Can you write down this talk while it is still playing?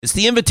It's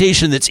the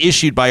invitation that's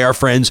issued by our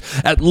friends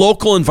at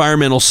Local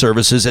Environmental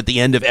Services at the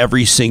end of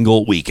every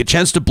single week. A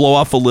chance to blow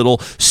off a little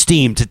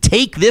steam, to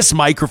take this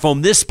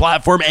microphone, this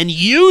platform, and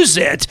use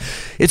it.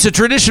 It's a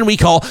tradition we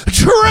call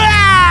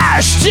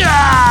Trash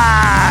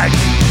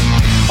Talk!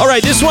 All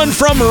right, this one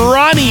from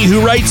Ronnie,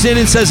 who writes in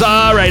and says,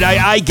 all right,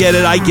 I get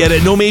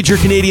it. No major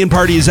Canadian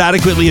party is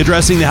adequately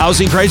addressing the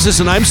housing crisis,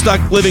 and I'm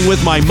stuck living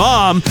with my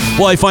mom.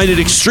 Well, I find it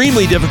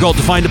extremely difficult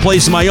to find a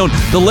place of my own.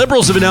 The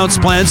Liberals have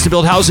announced plans to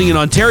build housing in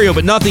Ontario,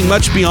 but nothing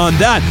much beyond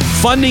that.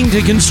 Funding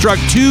to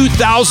construct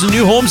 2,000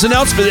 new homes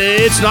announced, but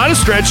it's not a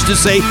stretch to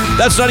say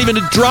that's not even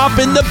a drop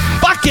in the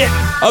bucket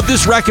of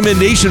this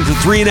recommendation for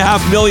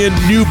 3.5 million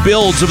new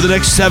builds over the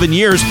next 7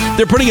 years.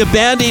 They're putting a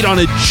Band-Aid on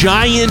a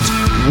giant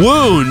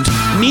wound.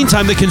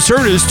 Meantime, the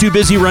Conservatives too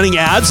busy running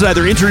ads that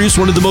either introduce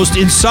one of the most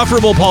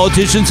insufferable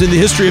politicians in the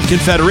history of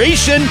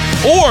Confederation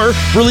or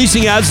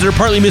releasing ads that are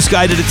partly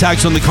misguided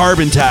attacks on the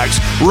carbon tax.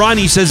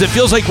 Ronnie says it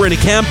feels like we're in a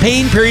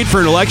campaign period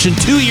for an election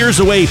 2 years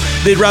away.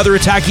 They'd rather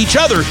attack each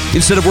other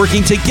instead of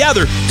working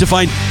together to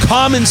find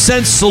common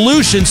sense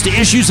solutions to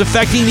issues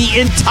affecting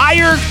the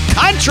entire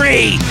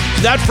country.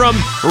 That from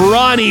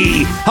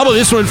Ronnie. How about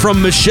this one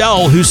from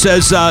Michelle, who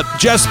says,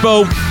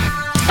 Jespo,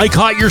 I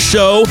caught your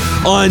show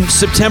on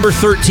September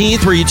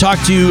 13th where you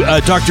talked to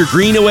Dr.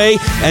 Greenaway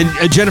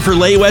and Jennifer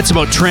Leywetz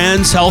about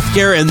trans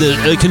healthcare and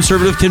the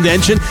Conservative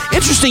Convention.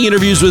 Interesting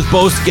interviews with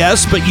both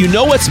guests, but you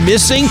know what's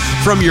missing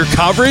from your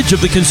coverage of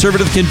the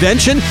Conservative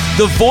Convention?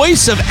 The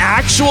voice of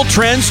actual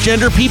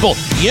transgender people.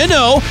 You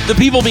know, the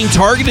people being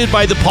targeted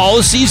by the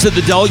policies that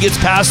the delegates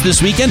passed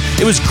this weekend.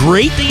 It was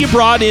great that you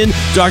brought in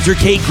Dr.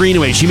 Kate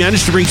Greenaway. She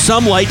managed to bring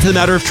some light to the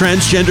matter of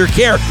transgender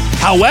care.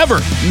 However,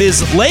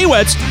 Ms.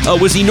 Leywetz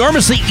was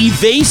enormously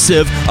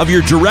evasive of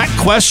your direct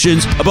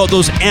questions about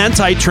those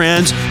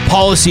anti-trans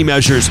policy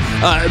measures.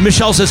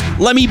 Michelle says,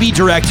 let me be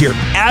direct here.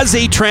 As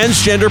a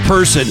transgender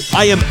person,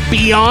 I am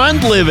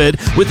beyond livid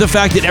with the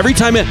fact that every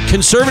time a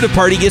Conservative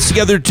Party gets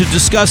together to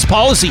discuss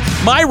policy,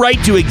 my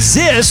right to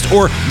exist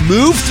or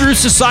move through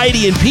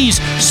society in peace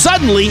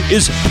suddenly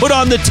is put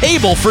on the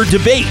table for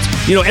debate.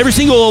 You know, every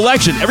single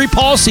election, every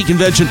policy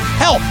convention,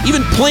 hell,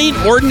 even plain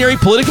ordinary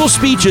political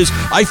speeches,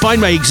 I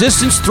find my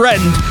existence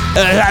threatened,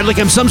 like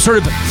I'm some sort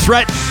of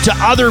threat to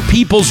other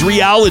people's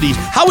realities.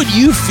 How would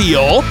you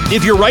feel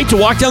if your right to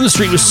walk down the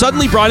street was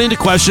suddenly brought into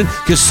question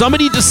because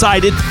somebody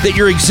decided that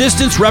your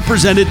existence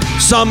represented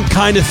some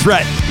kind of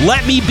threat?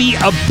 Let me be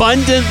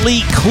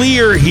abundantly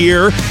clear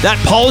here. That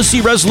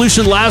policy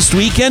resolution last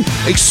weekend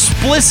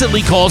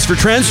explicitly calls for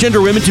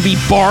transgender women to be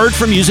barred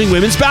from using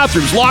women's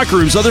bathrooms, locker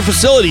rooms, other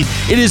facilities.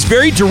 It is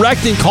very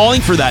direct in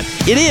calling for that.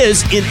 It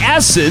is, in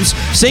essence,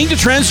 saying to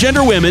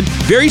transgender women,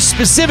 very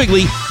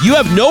specifically, you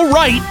have no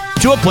right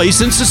to a place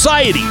in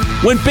society.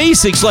 When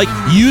basics like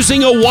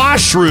using a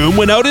washroom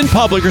when out in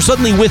public are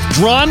suddenly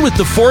withdrawn with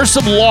the force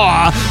of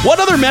law,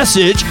 what other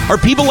message are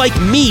people like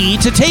me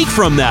to take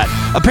from that?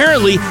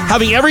 Apparently,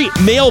 having every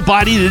male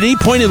body at any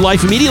point in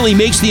life immediately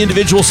makes the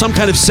individual some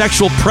kind of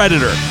sexual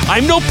predator.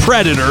 I'm no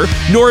predator,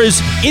 nor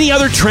is any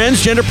other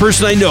transgender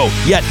person I know.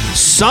 Yet,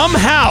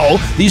 somehow,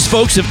 these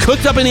folks have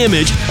cooked up an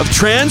image of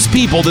trans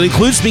people that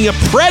includes being a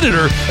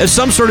predator as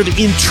some sort of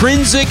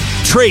intrinsic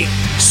trait.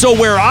 So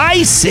where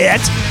I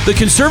sit, the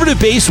Conservative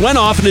base went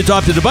off and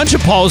adopted a bunch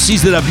of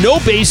policies that have no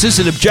basis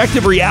in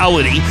objective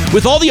reality,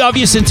 with all the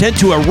obvious intent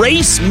to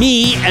erase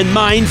me and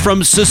mine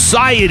from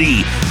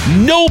society.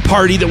 No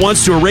party that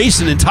wants to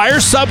erase an entire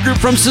subgroup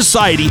from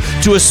society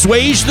to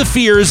assuage the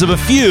fears of a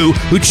few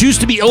who choose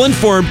to be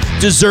ill-informed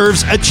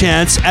deserves a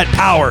chance at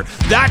power.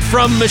 That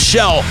from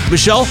Michelle.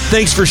 Michelle,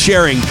 thanks for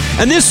sharing.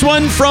 And this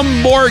one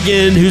from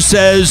Morgan, who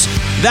says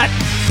that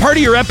part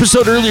of your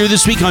episode earlier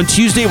this week on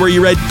Tuesday where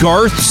you read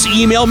Garth's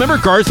email. Remember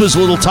Garth was a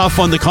little tough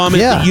on the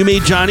comment that you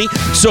made, Johnny?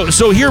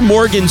 So here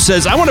Morgan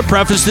says, I want to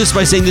preface this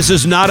by saying this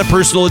is not a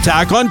personal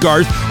attack on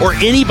Garth or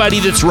anybody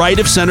that's right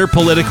of center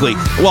politically.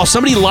 While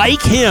somebody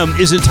like him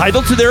is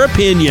entitled to their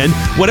opinion,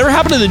 whatever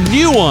happened to the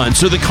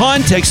nuance or the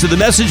context of the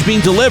message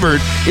being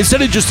delivered,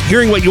 instead of just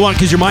hearing what you want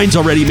because your mind's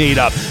already made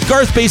up.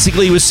 Garth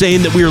basically was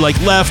saying that we were like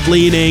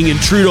left-leaning and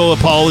Trudeau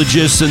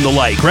apologists and the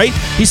like, right?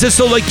 He says,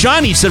 so like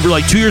Johnny said, we're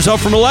like 2 years out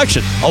from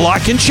election. A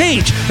lot can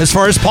change as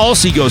far as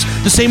policy goes.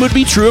 The same would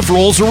be true if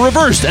roles were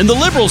reversed and the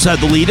Liberals had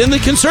the lead and the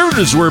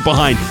Conservatives were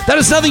behind. That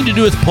has nothing to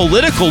do with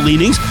political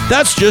leanings.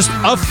 That's just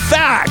a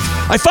fact.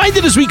 I find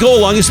that as we go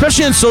along,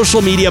 especially on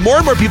social media, more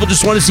and more people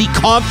just want to see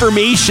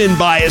confirmation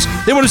bias.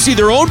 They want to see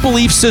their own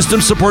belief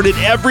system supported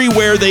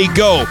everywhere they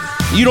go.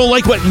 You don't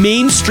like what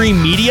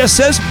mainstream media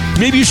says?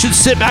 Maybe you should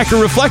sit back and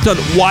reflect on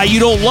why you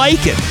don't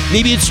like it.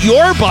 Maybe it's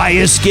your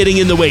bias getting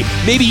in the way.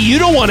 Maybe you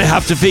don't want to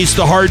have to face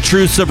the hard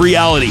truths of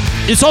reality.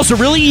 It's also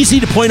really easy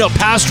to point out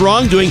past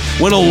wrongdoing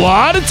when a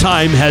lot of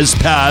time has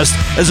passed,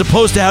 as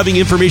opposed to having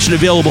information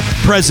available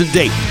present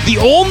day. The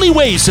only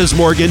way, says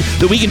Morgan,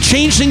 that we can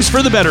change things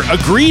for the better,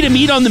 agree to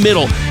meet on the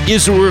middle,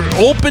 is we're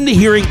open to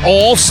hearing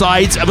all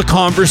sides of a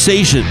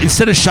conversation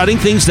instead of shutting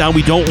things down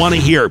we don't want to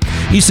hear.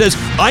 He says,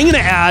 I'm going to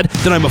add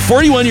that I'm a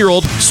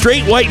 41-year-old,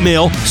 straight white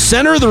male,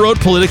 center of the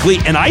road politically,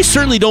 and I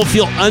certainly don't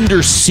feel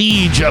under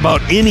siege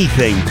about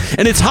anything.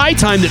 And it's high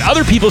time that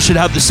other people should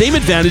have the same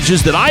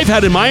advantages that I've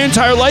had in my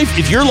entire life.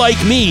 If you're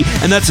like me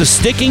and that's a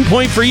sticking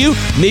point for you,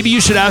 maybe you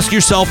should ask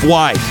yourself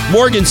why.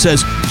 Morgan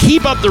says,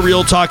 keep up the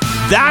real talk.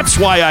 That's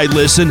why I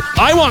listen.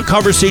 I want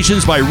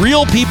conversations by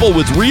real people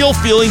with real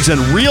feelings and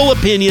real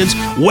opinions,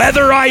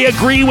 whether I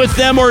agree with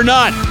them or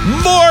not.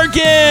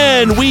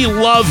 Morgan, we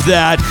love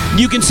that.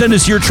 You can send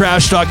us your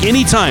trash talk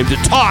anytime to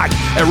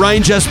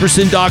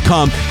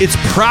talk@ryanjesperson.com. It's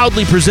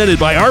proudly presented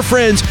by our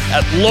friends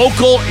at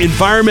Local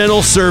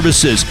Environmental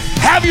Services.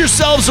 Have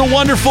yourselves a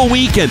wonderful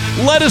weekend.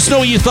 Let us know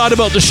what you thought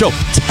about the show.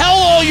 Tell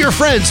all your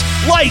friends,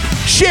 like,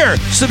 share,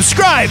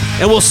 subscribe,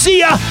 and we'll see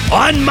ya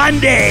on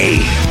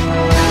Monday.